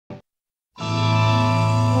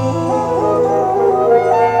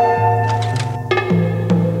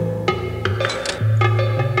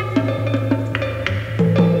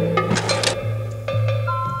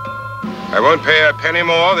Won't pay a penny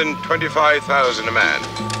more than 25,000 a man.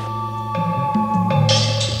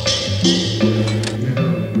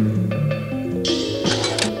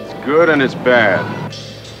 It's good and it's bad.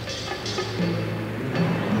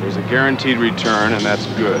 There's a guaranteed return, and that's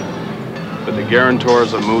good. But the guarantor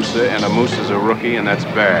is a Musa, and a Musa's a rookie, and that's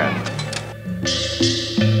bad.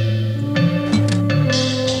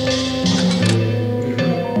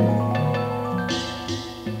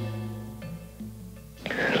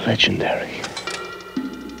 Legendary.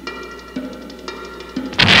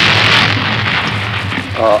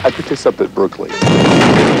 I picked this up at Berkeley.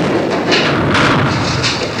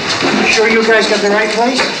 You sure you guys got the right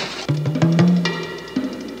place?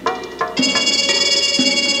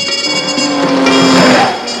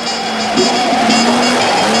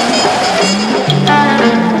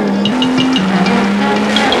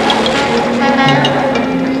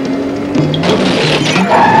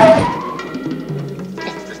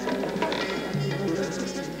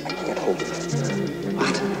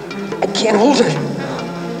 I can't hold it.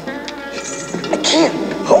 I can't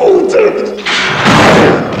hold it.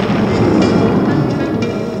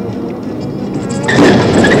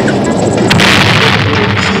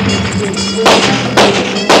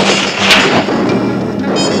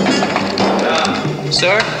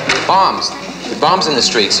 Sir, bombs. The bombs in the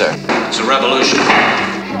street, sir. It's a revolution.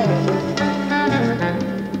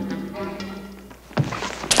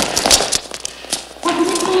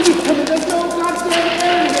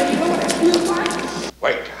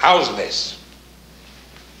 Wait, how's this?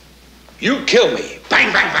 You kill me,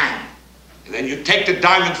 bang, bang, bang. And then you take the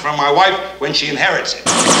diamond from my wife when she inherits it.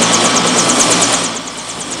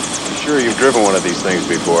 I'm sure you've driven one of these things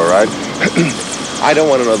before, right? I don't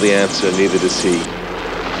want to know the answer, neither does he.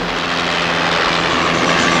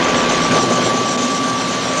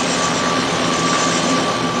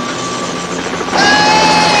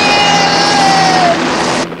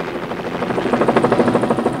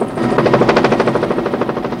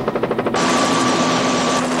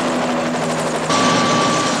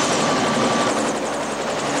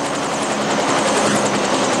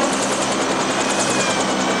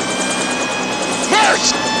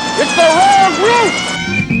 It's the wrong route!